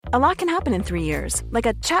A lot can happen in 3 years, like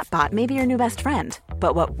a chatbot may be your new best friend.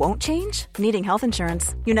 But what won't change? Needing health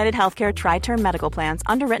insurance. United Healthcare Tri-Term Medical Plans,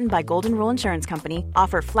 underwritten by Golden Rule Insurance Company,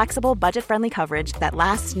 offer flexible, budget-friendly coverage that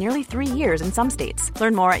lasts nearly 3 years in some states.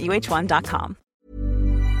 Learn more at uh1.com.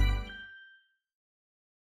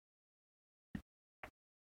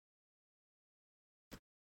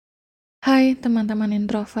 Hai teman-teman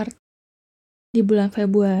introvert. Di bulan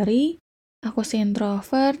Februari, aku si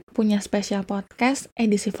introvert punya spesial podcast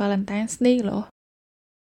edisi Valentine's Day loh.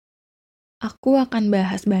 Aku akan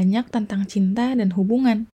bahas banyak tentang cinta dan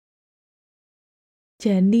hubungan.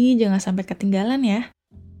 Jadi jangan sampai ketinggalan ya.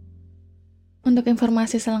 Untuk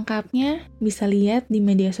informasi selengkapnya, bisa lihat di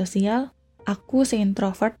media sosial Aku Si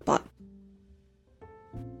Introvert Pod.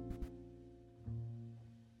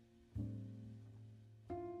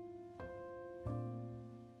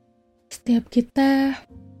 Setiap kita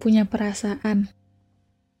punya perasaan,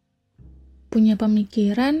 punya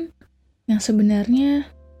pemikiran yang sebenarnya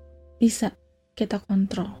bisa kita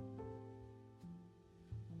kontrol.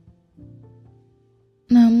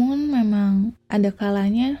 Namun memang ada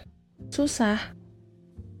kalanya susah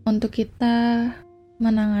untuk kita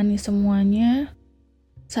menangani semuanya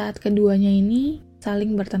saat keduanya ini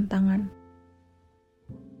saling bertentangan.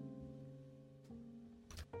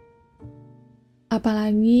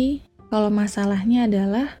 Apalagi kalau masalahnya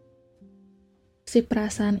adalah si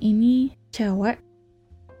perasaan ini cewek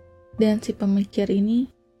dan si pemikir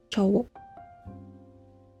ini cowok.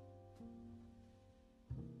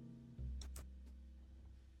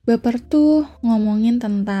 Baper tuh ngomongin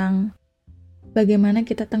tentang bagaimana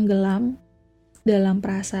kita tenggelam dalam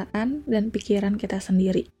perasaan dan pikiran kita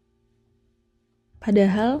sendiri.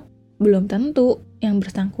 Padahal belum tentu yang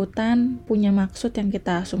bersangkutan punya maksud yang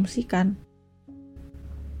kita asumsikan.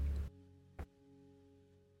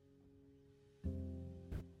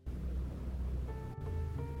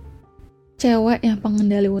 Cewek yang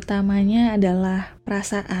pengendali utamanya adalah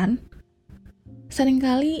perasaan,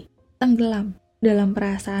 seringkali tenggelam dalam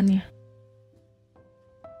perasaannya.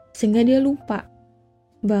 Sehingga dia lupa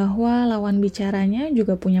bahwa lawan bicaranya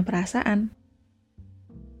juga punya perasaan.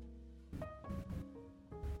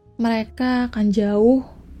 Mereka akan jauh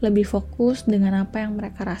lebih fokus dengan apa yang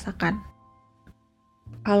mereka rasakan.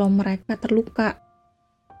 Kalau mereka terluka,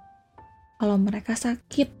 kalau mereka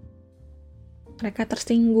sakit, mereka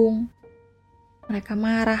tersinggung, mereka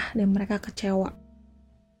marah, dan mereka kecewa.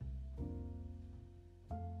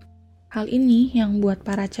 Hal ini yang buat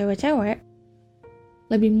para cewek-cewek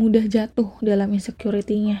lebih mudah jatuh dalam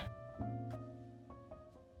insecurity-nya.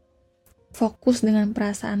 Fokus dengan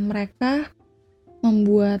perasaan mereka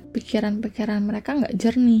membuat pikiran-pikiran mereka nggak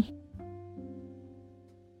jernih.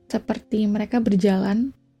 Seperti mereka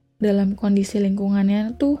berjalan dalam kondisi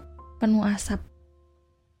lingkungannya tuh penuh asap.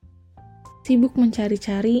 Sibuk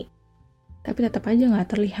mencari-cari, tapi tetap aja nggak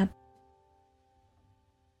terlihat.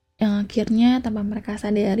 Yang akhirnya tanpa mereka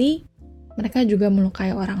sadari, mereka juga melukai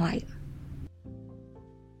orang lain.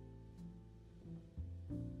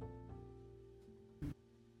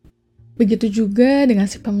 Begitu juga dengan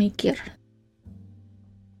si pemikir.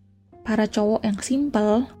 Para cowok yang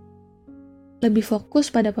simpel lebih fokus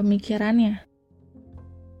pada pemikirannya,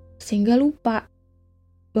 sehingga lupa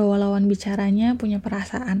bahwa lawan bicaranya punya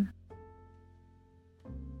perasaan.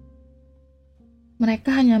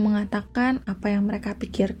 Mereka hanya mengatakan apa yang mereka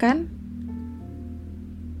pikirkan.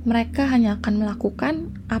 Mereka hanya akan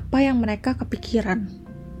melakukan apa yang mereka kepikiran.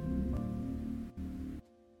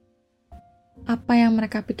 Apa yang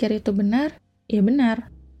mereka pikir itu benar, ya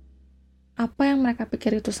benar. Apa yang mereka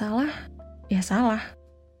pikir itu salah, ya salah.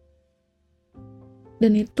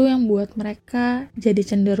 Dan itu yang buat mereka jadi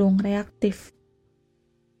cenderung reaktif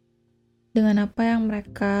dengan apa yang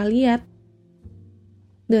mereka lihat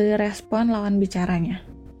dari respon lawan bicaranya.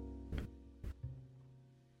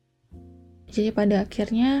 Jadi pada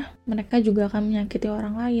akhirnya mereka juga akan menyakiti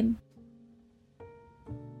orang lain.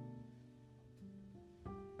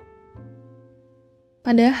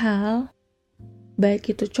 Padahal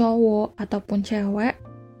baik itu cowok ataupun cewek,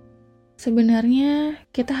 sebenarnya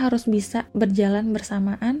kita harus bisa berjalan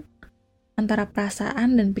bersamaan antara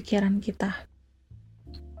perasaan dan pikiran kita.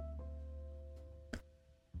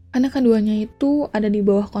 Karena keduanya itu ada di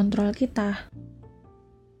bawah kontrol kita.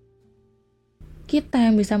 Kita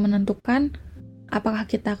yang bisa menentukan apakah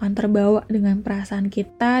kita akan terbawa dengan perasaan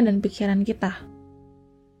kita dan pikiran kita.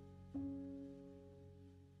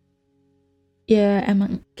 Ya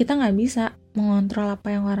emang kita nggak bisa mengontrol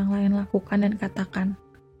apa yang orang lain lakukan dan katakan.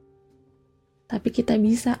 Tapi kita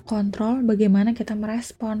bisa kontrol bagaimana kita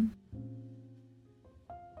merespon.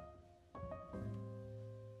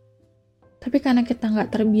 Tapi karena kita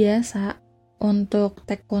nggak terbiasa untuk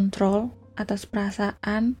take control atas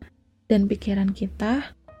perasaan dan pikiran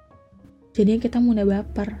kita, jadi kita mudah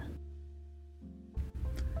baper.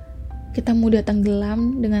 Kita mudah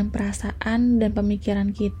tenggelam dengan perasaan dan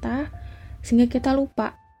pemikiran kita, sehingga kita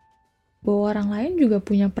lupa bahwa orang lain juga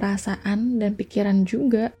punya perasaan dan pikiran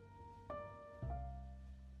juga.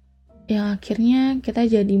 Yang akhirnya kita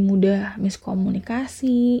jadi mudah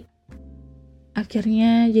miskomunikasi,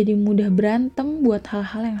 akhirnya jadi mudah berantem buat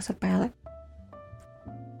hal-hal yang sepele.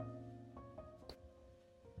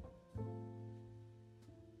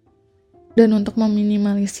 Dan untuk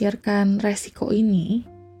meminimalisirkan resiko ini,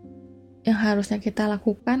 yang harusnya kita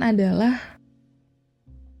lakukan adalah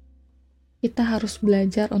kita harus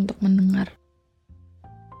belajar untuk mendengar.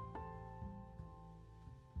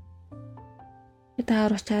 Kita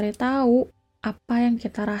harus cari tahu apa yang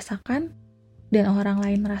kita rasakan dan orang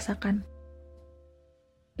lain rasakan.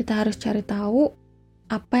 Kita harus cari tahu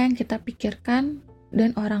apa yang kita pikirkan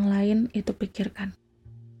dan orang lain itu pikirkan.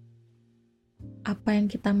 Apa yang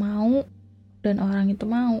kita mau dan orang itu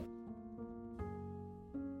mau.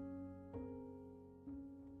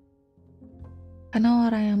 Karena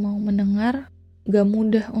orang yang mau mendengar gak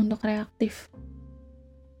mudah untuk reaktif.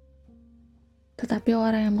 Tetapi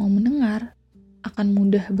orang yang mau mendengar akan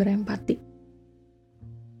mudah berempati.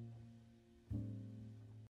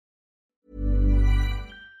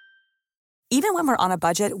 Even when we're on a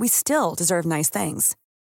budget, we still deserve nice things.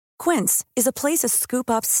 Quince is a place to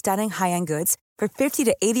scoop up stunning high-end goods for 50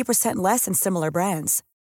 to 80% less than similar brands.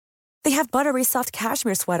 They have buttery soft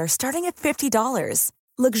cashmere sweaters starting at $50,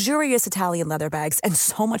 luxurious Italian leather bags, and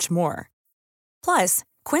so much more. Plus,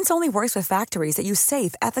 Quince only works with factories that use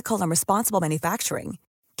safe, ethical, and responsible manufacturing.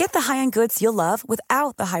 Get the high-end goods you'll love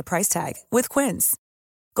without the high price tag with Quince.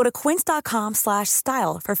 Go to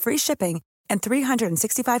quince.com/style for free shipping and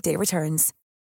 365-day returns.